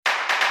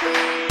Welcome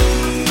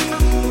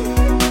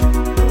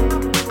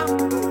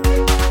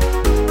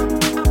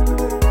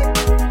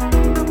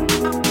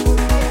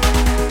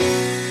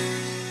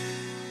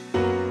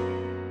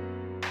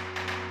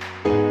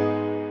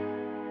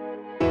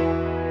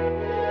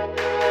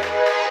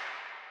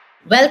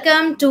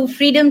to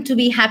Freedom to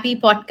Be Happy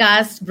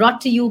podcast,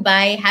 brought to you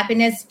by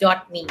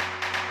happiness.me,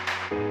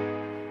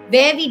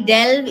 where we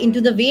delve into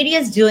the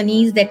various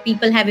journeys that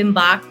people have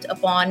embarked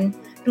upon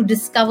to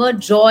discover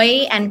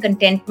joy and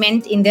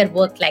contentment in their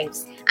work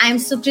lives. I'm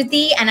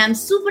Sukriti and I'm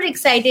super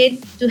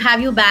excited to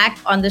have you back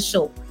on the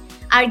show.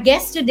 Our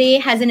guest today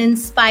has an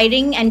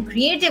inspiring and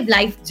creative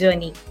life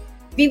journey.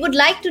 We would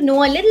like to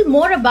know a little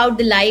more about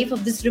the life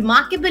of this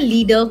remarkable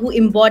leader who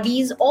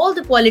embodies all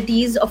the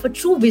qualities of a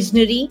true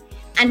visionary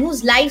and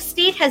whose life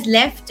state has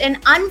left an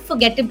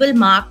unforgettable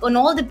mark on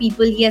all the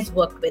people he has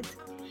worked with.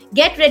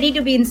 Get ready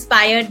to be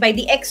inspired by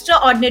the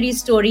extraordinary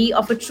story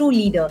of a true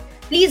leader.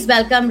 Please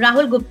welcome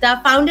Rahul Gupta,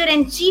 founder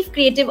and chief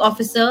creative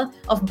officer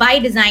of By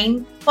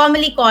Design,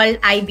 formerly called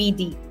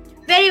IBD.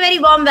 Very, very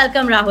warm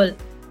welcome, Rahul.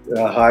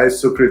 Hi,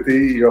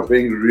 Sukriti. You're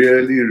being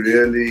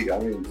really,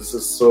 this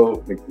is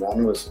so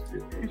magnanimous of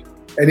you.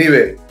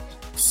 Anyway,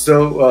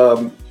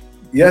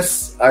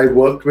 yes, I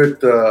worked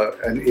with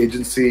an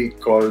agency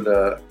called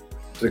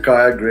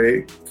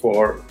rgba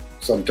for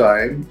some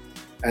time,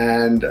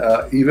 and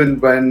even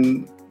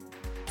when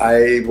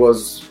I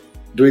was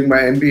doing my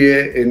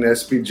MBA in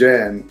SP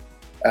Jain,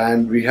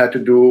 and we had to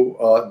do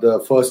the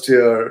first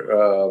year,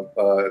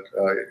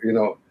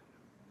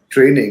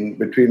 training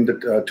between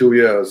the 2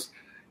 years.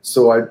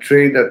 So I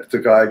trained at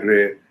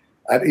rgba,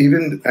 and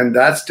even at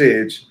that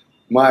stage,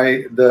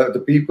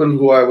 the people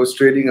who I was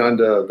training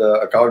under,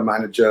 the account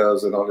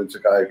managers and all in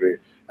rgba.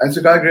 And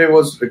rgba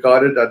was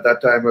regarded at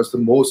that time as the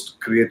most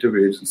creative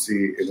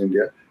agency in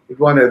India. It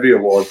won every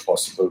award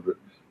possible.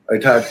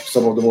 It had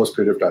some of the most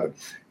creative talent.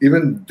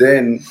 Even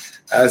then,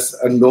 as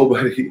a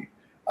nobody,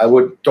 I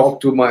would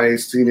talk to my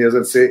seniors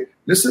and say,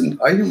 listen,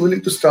 are you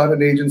willing to start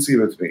an agency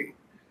with me?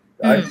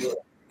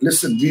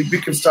 Listen, we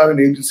can start an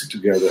agency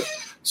together.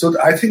 So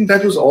I think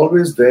that was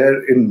always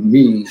there in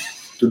me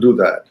to do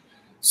that.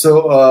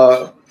 So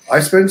I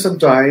spent some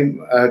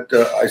time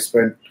I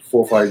spent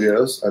 4 or 5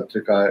 years at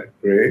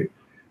rgba.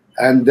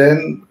 And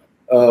then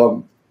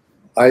the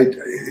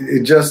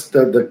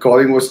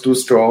calling was too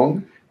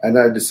strong, and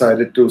I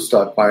decided to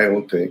start my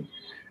own thing.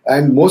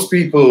 And most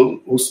people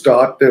who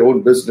start their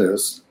own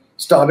business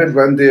started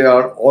when they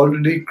are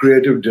already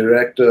creative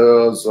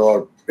directors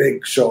or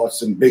big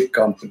shots in big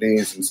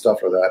companies and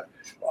stuff like that.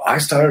 I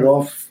started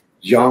off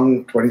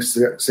young,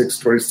 26,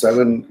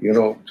 27,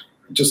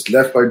 just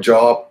left my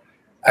job.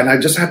 And I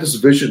just had this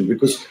vision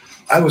because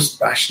I was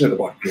passionate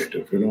about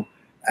creative,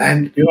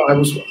 And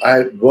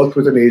I worked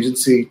with an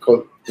agency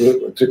called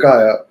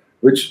Trikaya,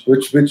 which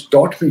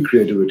taught me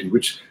creativity,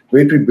 which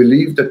made me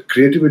believe that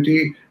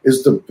creativity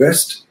is the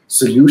best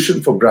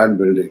solution for brand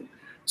building.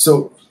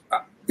 So,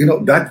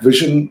 that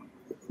vision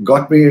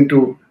got me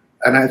into,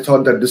 and I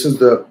thought that this is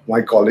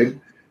my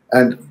calling.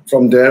 And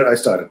from there, I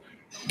started.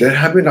 There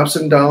have been ups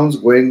and downs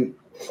going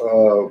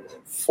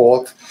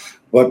forth,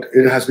 but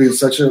it has been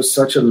such a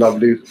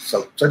lovely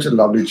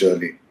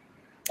journey.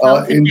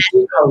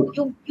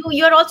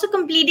 You're also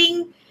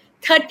completing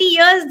 30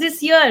 years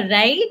this year,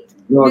 right?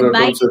 No,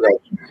 don't say that.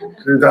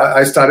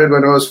 I started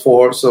when I was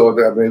 4, so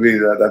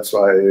that's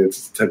why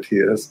it's 30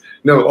 years.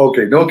 No,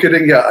 okay, no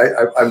kidding. Yeah,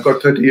 I've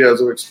got 30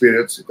 years of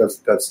experience.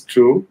 That's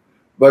true.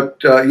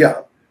 But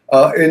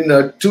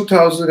in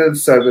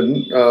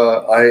 2007,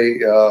 I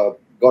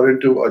got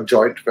into a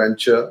joint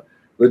venture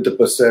with the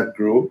Percept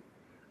Group,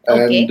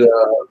 and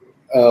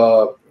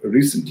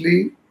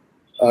recently,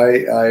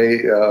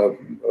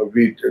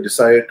 we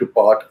decided to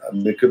part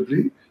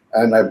amicably,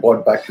 and I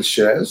bought back the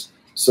shares.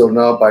 So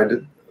now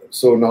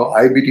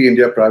IBD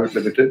India Private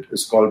Limited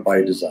is called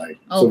By Design.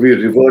 So we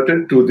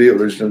reverted to the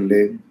original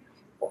name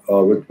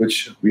with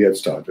which we had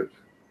started.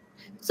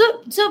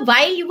 So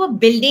while you were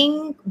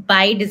building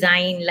By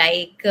Design,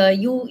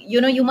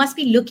 you must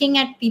be looking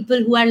at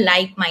people who are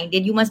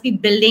like-minded. You must be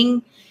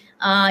building,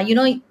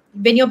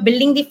 when you're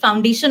building the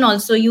foundation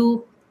also,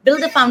 you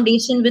build the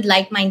foundation with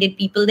like-minded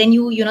people. Then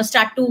you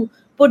start to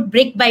put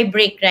brick by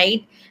brick,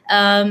 right?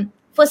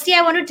 Firstly,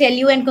 I want to tell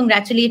you and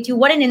congratulate you.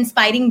 What an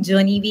inspiring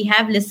journey. We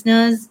have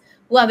listeners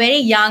who are very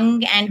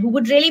young and who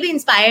would really be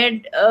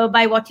inspired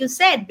by what you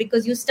said,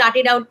 because you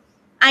started out.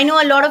 I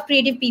know a lot of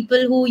creative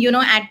people who,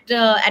 at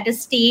a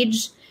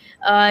stage,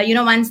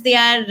 once they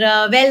are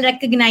well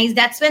recognized,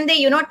 that's when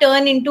they,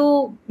 turn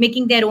into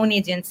making their own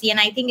agency. And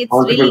I think it's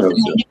really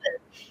commendable.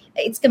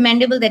 It's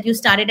commendable that you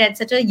started at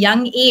such a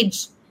young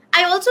age.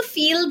 I also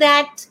feel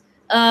that,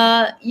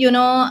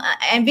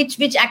 and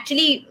which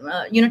actually,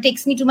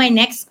 takes me to my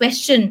next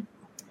question.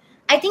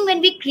 I think when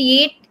we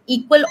create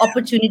equal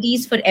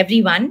opportunities for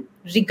everyone,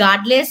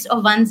 regardless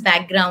of one's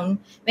background,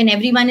 when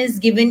everyone is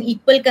given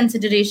equal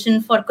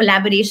consideration for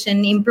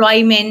collaboration,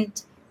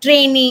 employment,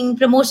 training,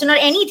 promotion, or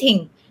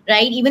anything,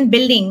 right? Even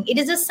building, it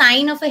is a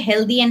sign of a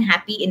healthy and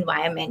happy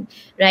environment,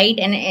 right?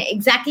 And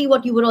exactly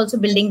what you were also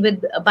building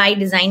with by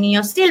design, and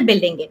you're still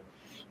building it.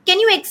 Can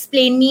you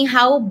explain me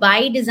how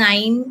by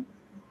design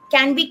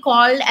can be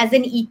called as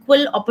an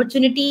equal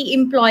opportunity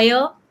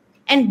employer,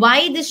 and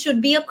why this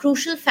should be a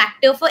crucial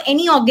factor for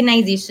any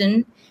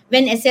organization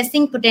when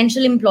assessing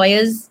potential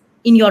employers,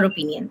 in your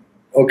opinion?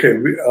 Okay,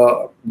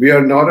 we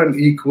are not an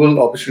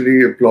equal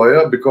opportunity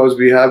employer because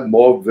we have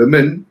more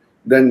women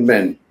than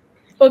men.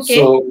 Okay.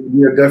 So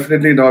we are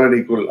definitely not an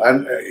equal.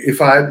 And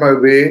if I had my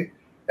way,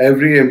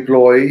 every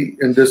employee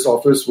in this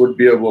office would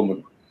be a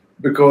woman,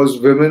 because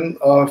women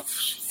are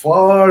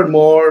far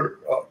more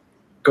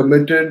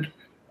committed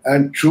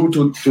and true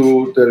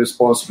to their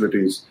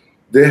responsibilities.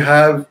 They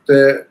have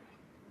their,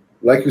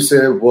 like you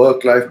say,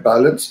 work-life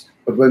balance,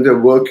 but when they're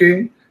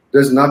working,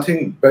 there's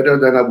nothing better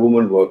than a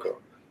woman worker.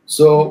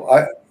 So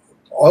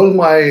all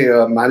my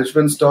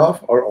management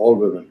staff are all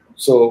women.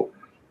 So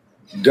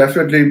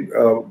definitely,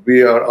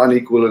 we are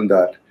unequal in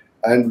that,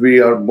 and we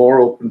are more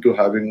open to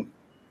having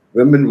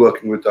women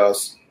working with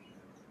us.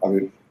 I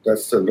mean,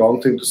 that's the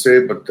wrong thing to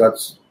say, but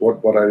that's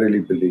what I really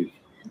believe.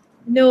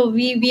 No,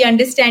 we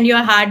understand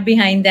your heart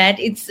behind that.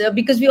 It's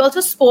because we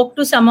also spoke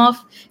to some of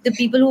the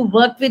people who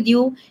worked with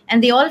you,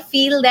 and they all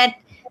feel that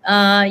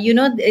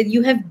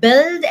you have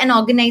built an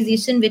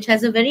organization which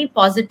has a very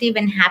positive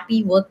and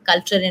happy work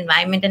culture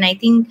environment. And I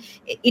think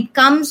it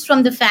comes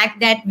from the fact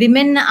that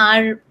women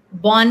are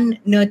born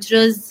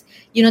nurturers.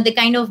 They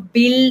kind of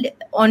build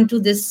onto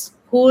this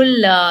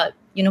whole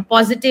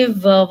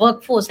positive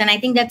workforce, and I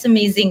think that's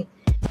amazing.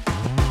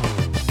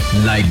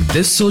 Like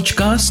this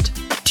Sochcast?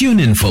 Tune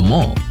in for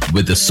more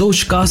with the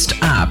Sochcast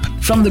app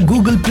from the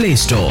Google Play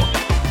Store.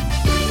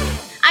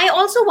 I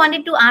also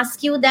wanted to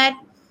ask you that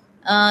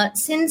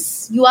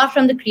since you are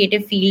from the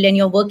creative field and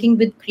you're working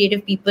with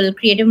creative people,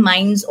 creative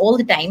minds all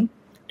the time,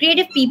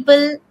 creative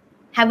people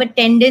have a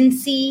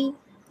tendency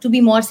to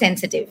be more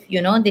sensitive.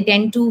 They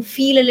tend to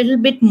feel a little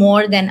bit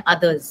more than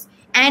others.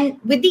 And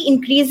with the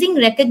increasing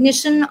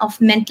recognition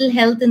of mental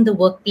health in the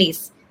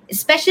workplace,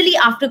 especially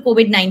after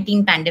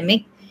COVID-19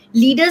 pandemic,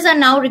 leaders are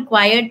now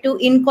required to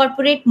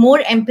incorporate more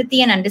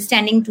empathy and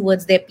understanding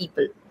towards their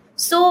people.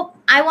 So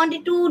I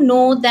wanted to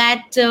know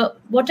that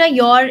what are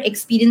your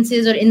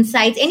experiences or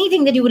insights,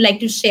 anything that you would like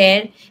to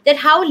share, that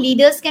how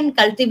leaders can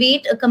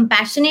cultivate a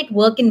compassionate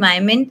work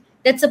environment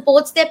that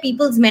supports their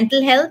people's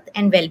mental health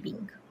and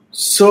well-being.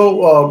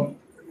 So,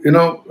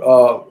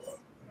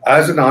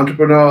 as an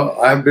entrepreneur,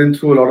 I've been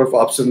through a lot of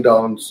ups and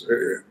downs.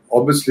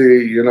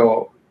 Obviously,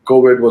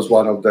 COVID was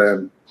one of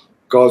them,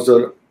 caused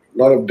a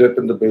lot of dip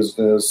in the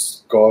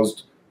business,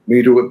 caused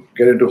me to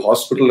get into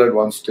hospital at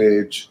one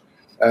stage.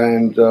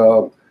 And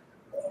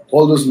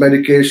all those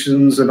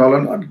medications and all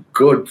are not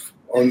good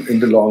in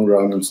the long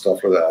run and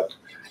stuff like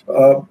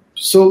that.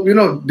 So,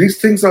 these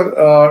things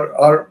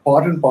are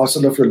part and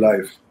parcel of your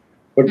life.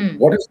 But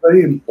what is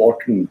very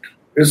important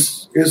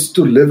is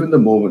to live in the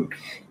moment.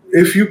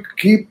 If you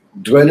keep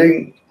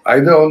dwelling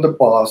either on the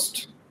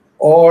past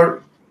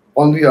or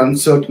on the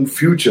uncertain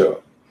future,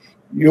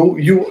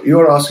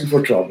 you're asking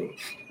for trouble.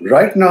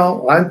 Right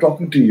now, I'm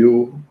talking to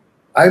you.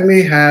 I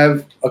may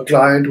have a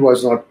client who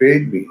has not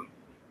paid me.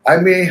 I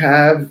may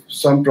have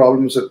some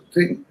problems at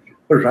thing,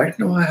 but right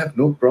now I have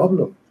no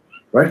problem.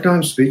 Right now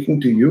I'm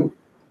speaking to you.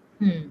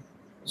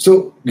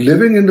 So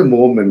living in the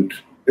moment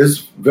is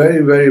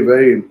very, very,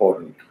 very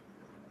important.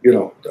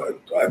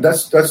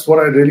 That's what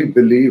I really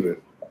believe in.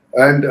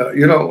 And,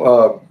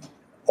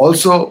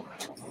 also,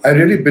 I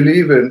really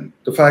believe in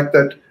the fact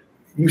that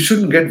you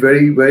shouldn't get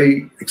very,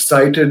 very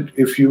excited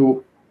if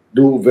you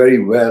do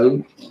very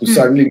well. You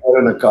suddenly get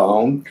an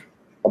account,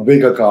 a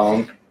big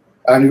account,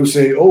 and you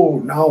say, oh,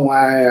 now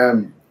I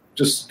am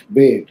just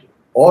made.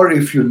 Or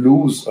if you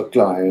lose a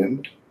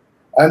client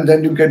and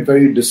then you get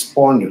very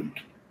despondent,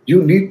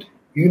 you need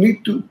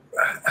to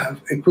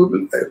have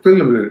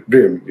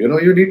equilibrium.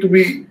 You need to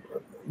be,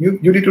 you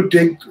need to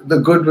take the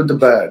good with the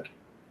bad.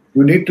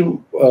 You need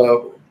to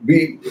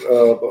be,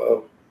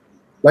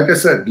 like I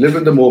said, live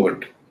in the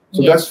moment.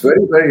 So that's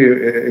very,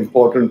 very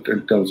important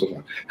in terms of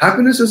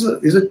happiness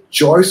is a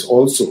choice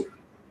also,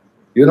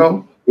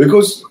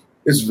 because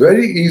it's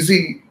very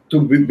easy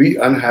to be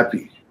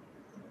unhappy.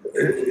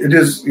 It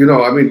is,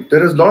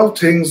 there is a lot of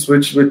things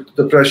with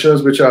the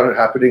pressures which are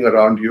happening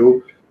around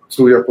you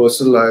through your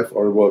personal life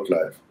or work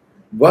life.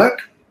 But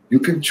you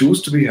can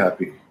choose to be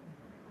happy.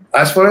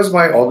 As far as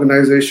my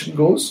organization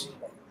goes,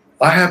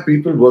 I have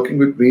people working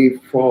with me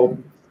for,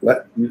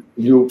 like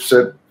you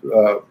said,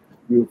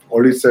 you've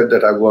already said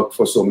that I worked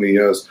for so many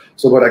years.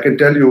 So, but I can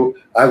tell you,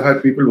 I've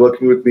had people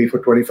working with me for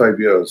 25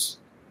 years.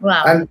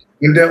 Wow. And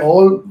they're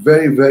all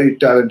very, very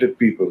talented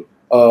people.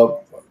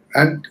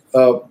 And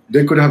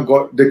they could have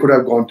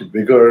gone to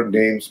bigger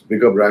names,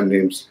 bigger brand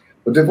names,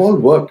 but they've all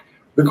worked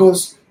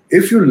because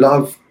if you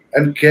love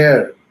and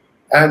care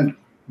and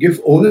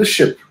give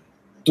ownership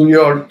to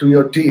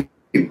your team,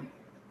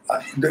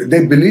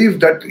 they believe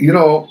that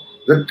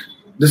that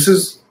this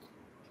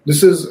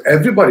is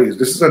everybody's.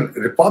 This is a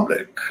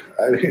republic.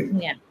 I mean,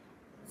 Yeah.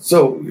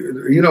 so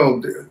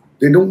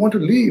they don't want to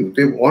leave.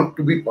 They want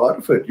to be part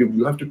of it.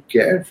 You have to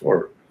care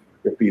for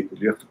your people.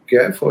 You have to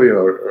care for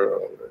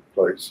your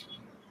employees.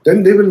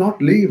 Then they will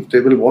not leave. They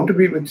will want to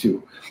be with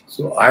you.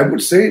 So I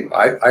would say,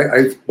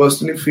 I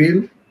personally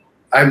feel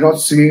I've not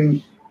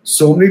seen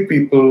so many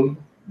people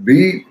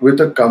be with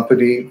a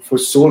company for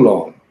so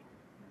long,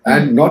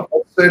 and not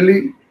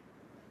necessarily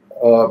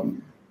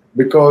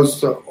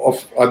because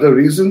of other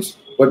reasons,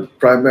 but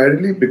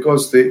primarily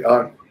because they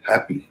are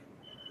happy.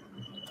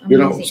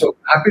 Amazing. So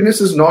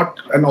happiness is not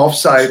an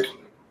offsite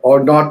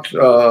or not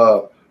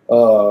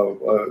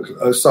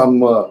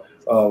some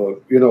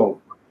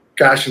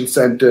cash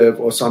incentive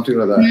or something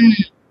like that.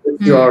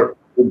 If you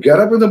get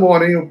up in the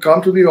morning, you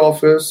come to the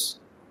office,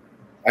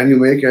 and you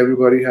make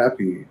everybody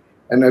happy,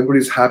 and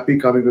everybody's happy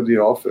coming to the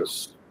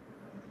office.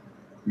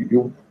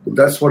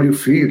 That's what you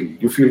feel.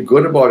 You feel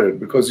good about it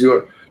because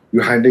you're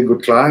handling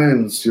good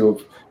clients. You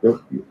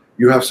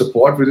have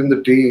support within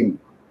the team.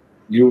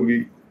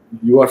 You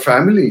are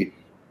family.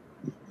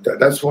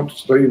 That's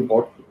what's very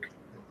important.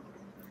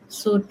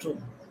 So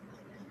true.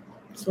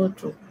 So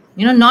true.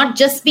 Not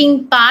just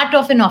being part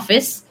of an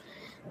office,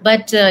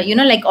 but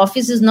like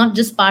office is not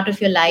just part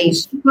of your life.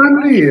 It's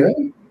family, yeah.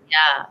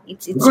 Yeah,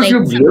 it's because like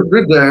you've lived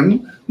with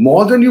them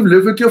more than you've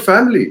lived with your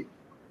family.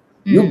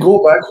 You go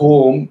back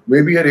home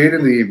maybe at 8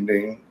 in the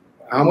evening,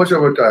 how much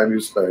of a time you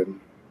spend.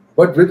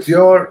 But with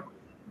your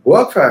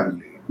work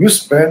family, you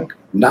spend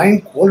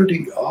 9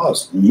 quality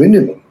hours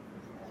minimum.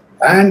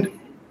 And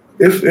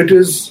if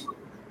it's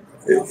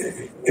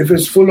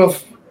full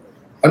of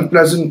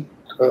unpleasant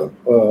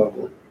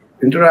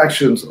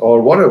interactions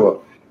or whatever,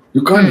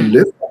 you can't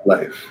live that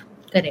life.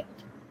 correct.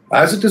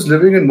 As it is,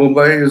 living in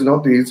Mumbai is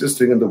not the easiest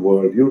thing in the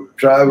world. You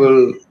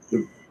travel,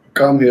 you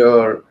come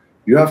here,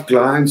 you have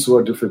clients who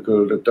are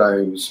difficult at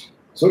times.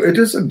 So it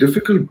is a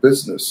difficult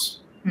business.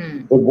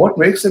 But what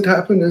makes it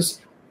happen is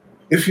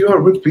if you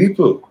are with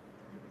people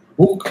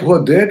who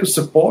are there to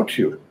support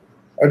you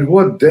and who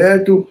are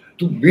there to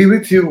be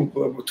with you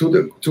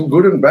to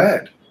good and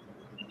bad.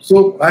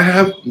 So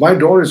my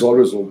door is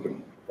always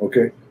open.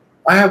 Okay,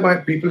 I have my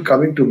people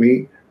coming to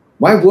me.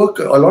 My work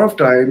a lot of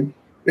time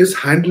is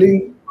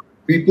handling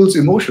people's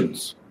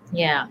emotions.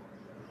 Yeah.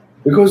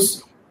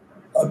 Because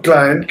a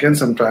client can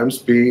sometimes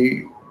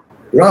be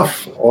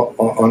rough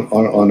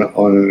on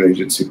an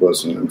agency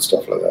person and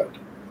stuff like that.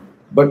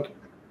 But,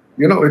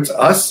 it's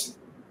us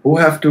who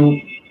have to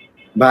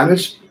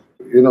manage,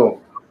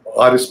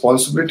 our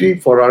responsibility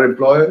for our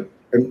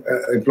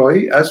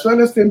employee as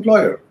well as the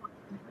employer.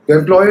 The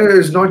employer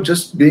is not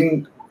just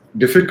being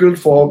difficult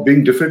for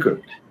being difficult.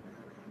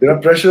 There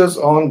are pressures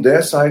on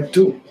their side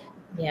too.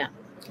 Yeah,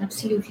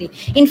 absolutely.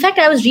 In fact,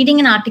 I was reading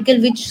an article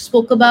which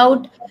spoke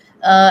about,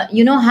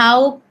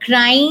 how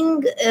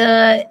crying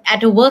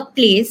at a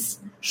workplace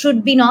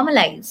should be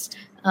normalized.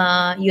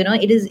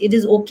 It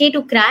is okay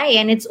to cry,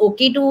 and it's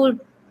okay to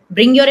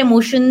bring your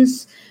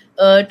emotions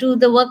to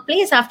the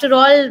workplace. After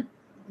all,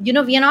 we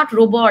are not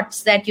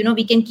robots that,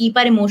 we can keep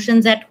our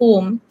emotions at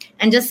home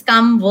and just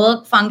come,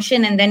 work,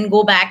 function, and then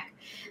go back.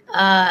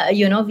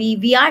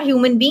 We are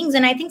human beings.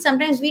 And I think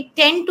sometimes we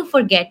tend to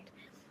forget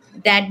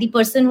that the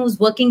person who's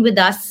working with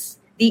us,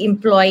 the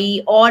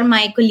employee or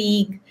my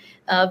colleague,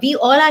 we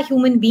all are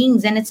human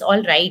beings, and it's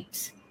all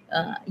right,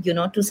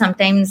 to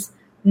sometimes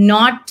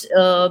not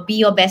be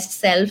your best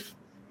self,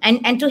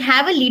 and to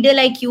have a leader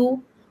like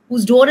you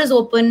whose door is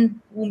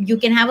open, whom you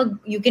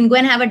can go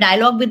and have a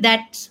dialogue with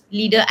that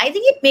leader. I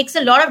think it makes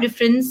a lot of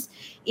difference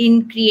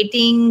in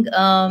creating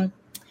a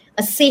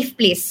safe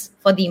place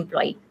for the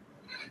employee.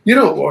 You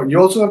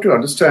also have to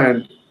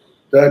understand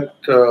that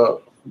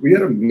we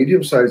are a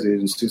medium-sized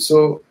agency,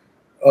 so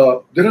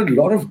there are a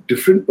lot of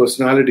different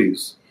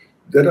personalities.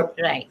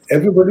 Right.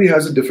 Everybody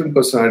has a different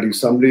personality.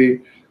 Somebody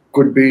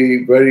could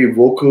be very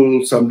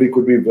vocal. Somebody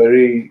could be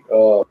very,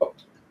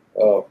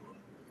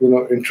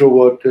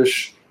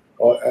 introvertish.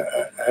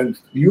 And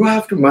you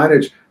have to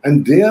manage.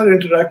 And they are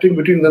interacting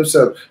between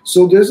themselves.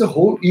 So there's a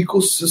whole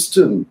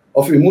ecosystem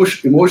of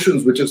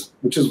emotions which is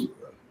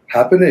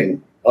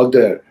happening out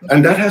there,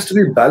 and that has to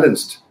be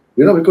balanced.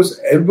 Because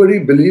everybody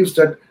believes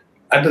that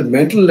at the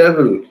mental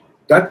level,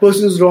 that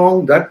person is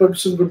wrong, that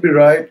person would be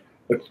right,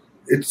 but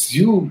it's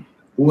you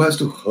who has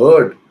to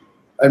herd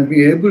and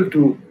be able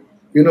to,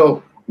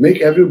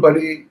 make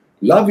everybody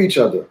love each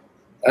other.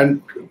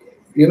 And,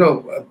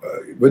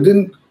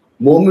 within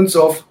moments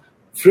of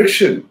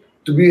friction,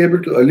 to be able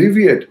to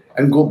alleviate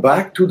and go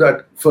back to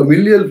that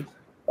familial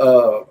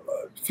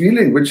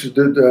feeling which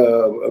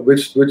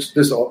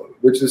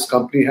this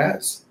company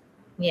has.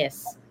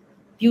 Yes,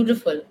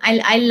 beautiful.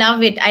 I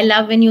love it. I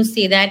love when you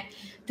say that,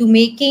 to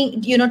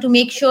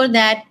make sure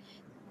that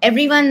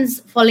everyone's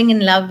falling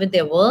in love with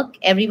their work,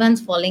 everyone's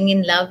falling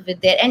in love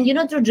with their, and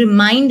to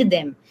remind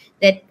them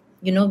that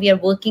we are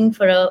working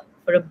for a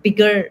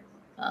bigger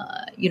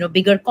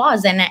bigger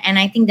cause, and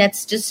I think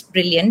that's just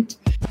brilliant.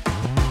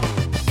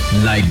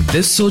 Like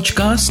this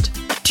Sochcast?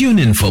 Tune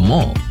in for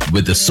more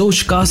with the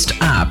Sochcast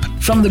app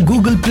from the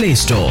Google Play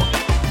Store.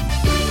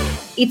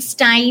 It's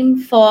time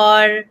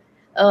for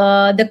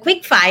the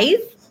quick 5,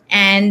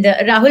 And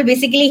Rahul,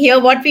 basically here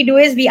what we do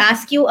is we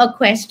ask you a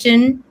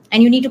question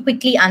and you need to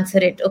quickly answer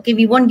it. Okay,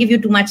 we won't give you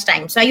too much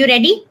time. So are you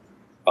ready?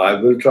 I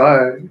will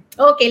try.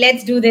 Okay,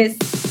 let's do this.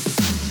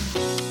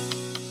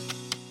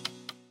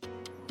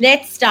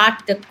 Let's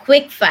start the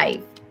quick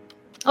 5.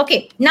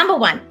 Okay, number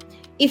 1.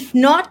 If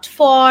not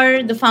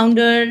for the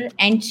founder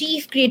and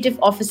chief creative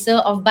officer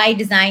of By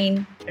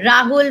Design,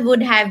 Rahul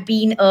would have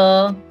been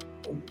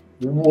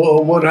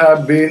Would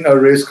have been a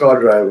race car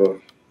driver.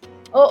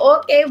 Oh,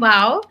 okay,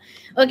 wow.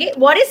 Okay,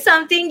 what is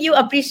something you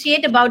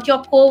appreciate about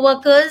your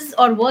co-workers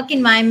or work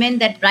environment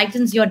that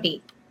brightens your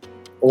day?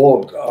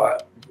 Oh,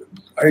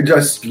 I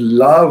just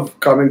love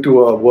coming to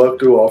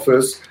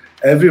office.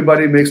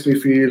 Everybody makes me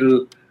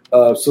feel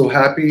so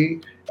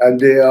happy, and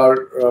they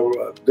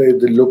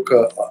look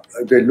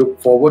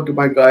forward to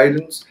my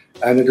guidance,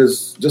 and it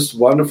is just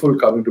wonderful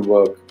coming to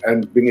work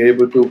and being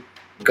able to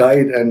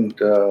guide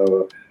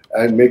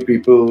and make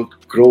people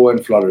grow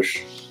and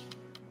flourish.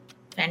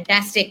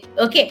 Fantastic.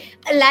 Okay,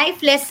 a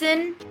life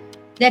lesson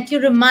that you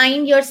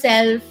remind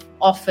yourself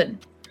often.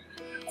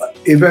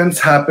 Events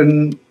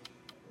happen,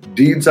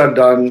 deeds are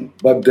done,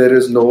 but there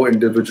is no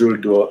individual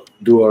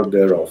doer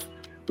thereof,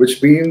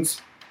 which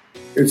means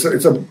it's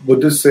a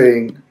Buddhist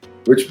saying,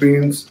 which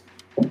means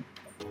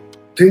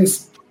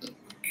things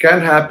can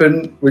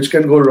happen, which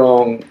can go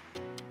wrong,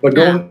 but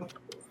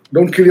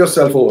don't kill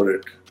yourself over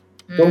it.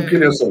 Don't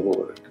kill yourself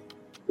over it.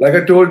 Like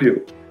I told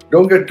you,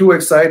 don't get too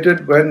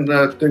excited when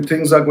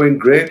things are going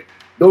great.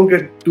 Don't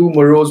get too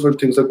morose when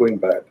things are going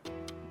bad.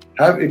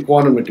 Have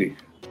equanimity.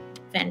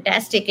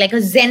 Fantastic, like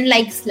a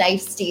Zen-like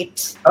life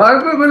state.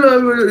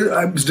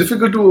 It's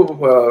difficult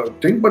to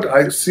think, but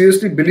I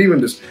seriously believe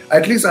in this.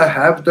 At least I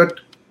have that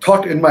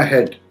thought in my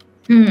head.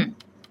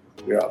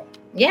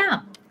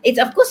 Yeah. It's,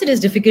 of course, it is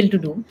difficult to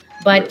do,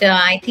 but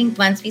I think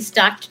once we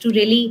start to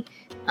really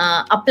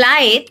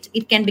apply it,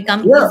 it can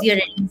become easier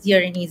and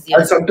easier and easier.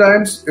 And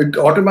sometimes it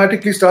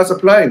automatically starts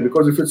applying,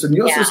 because if it's in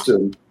your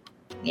system,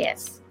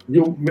 yes,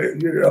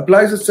 it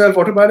applies itself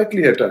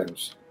automatically at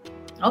times.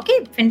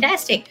 Okay,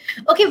 fantastic.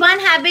 Okay, one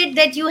habit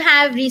that you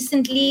have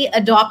recently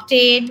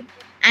adopted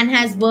and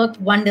has worked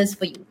wonders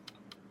for you.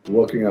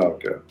 Working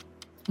out.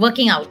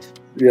 Working out.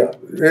 Yeah,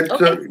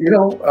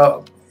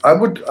 I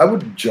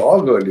would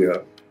jog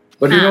earlier,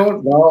 but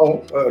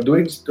now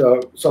doing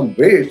some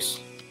weights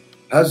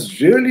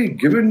has really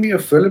given me a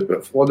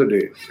fillip for the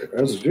day. It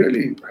has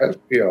really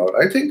helped me out.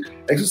 I think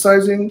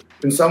exercising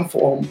in some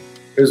form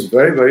is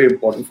very, very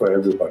important for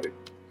everybody.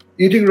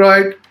 Eating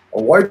right,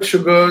 avoid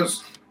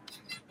sugars,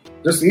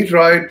 just eat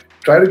right,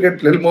 try to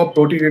get a little more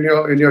protein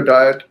in your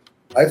diet.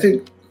 I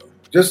think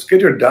just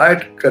get your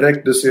diet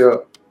correct this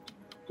year,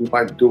 you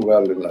might do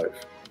well in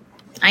life.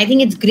 I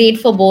think it's great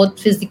for both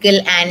physical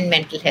and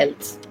mental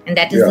health. And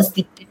that is the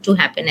secret to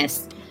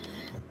happiness.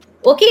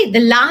 Okay,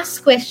 the last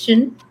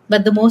question,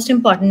 but the most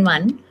important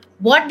one.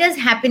 What does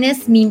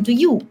happiness mean to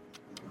you?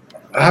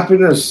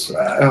 Happiness is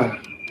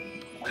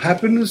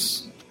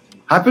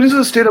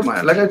a state of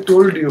mind. Like I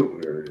told you,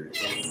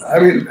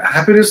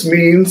 happiness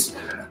means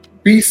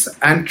peace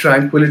and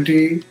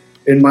tranquility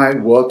in my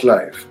work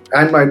life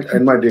and my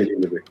daily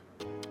living.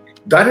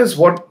 That is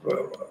what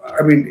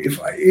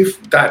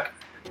If that,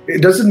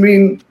 it doesn't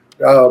mean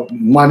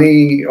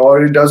money,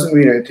 or it doesn't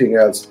mean anything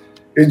else.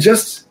 It's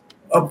just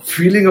a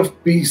feeling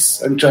of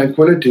peace and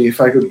tranquility.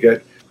 If I could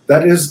get,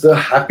 that is the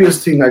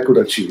happiest thing I could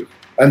achieve,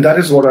 and that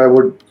is what I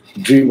would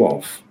dream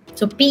of.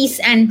 So peace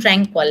and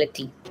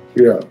tranquility.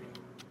 Yeah.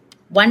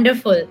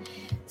 Wonderful.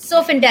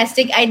 So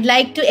fantastic. I'd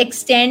like to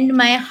extend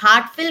my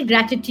heartfelt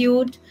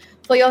gratitude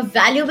for your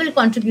valuable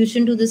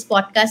contribution to this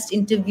podcast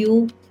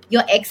interview.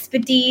 Your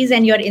expertise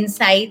and your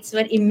insights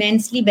were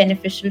immensely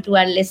beneficial to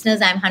our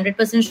listeners. I'm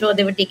 100% sure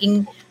they were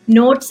taking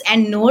notes.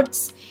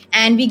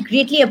 And we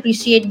greatly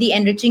appreciate the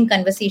enriching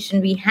conversation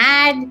we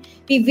had.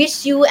 We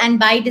wish you and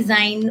By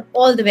Design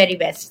all the very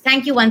best.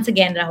 Thank you once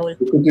again, Rahul.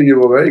 Sukriti, you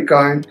were very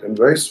kind and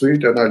very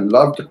sweet, and I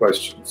loved the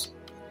questions.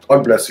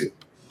 God bless you.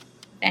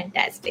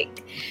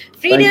 Fantastic.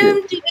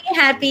 Freedom to Be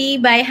Happy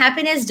by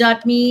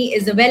happiness.me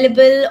is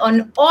available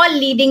on all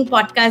leading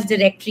podcast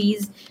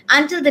directories.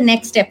 Until the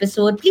next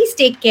episode, please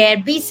take care,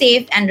 be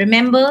safe, and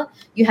remember,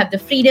 you have the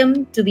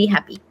freedom to be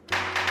happy.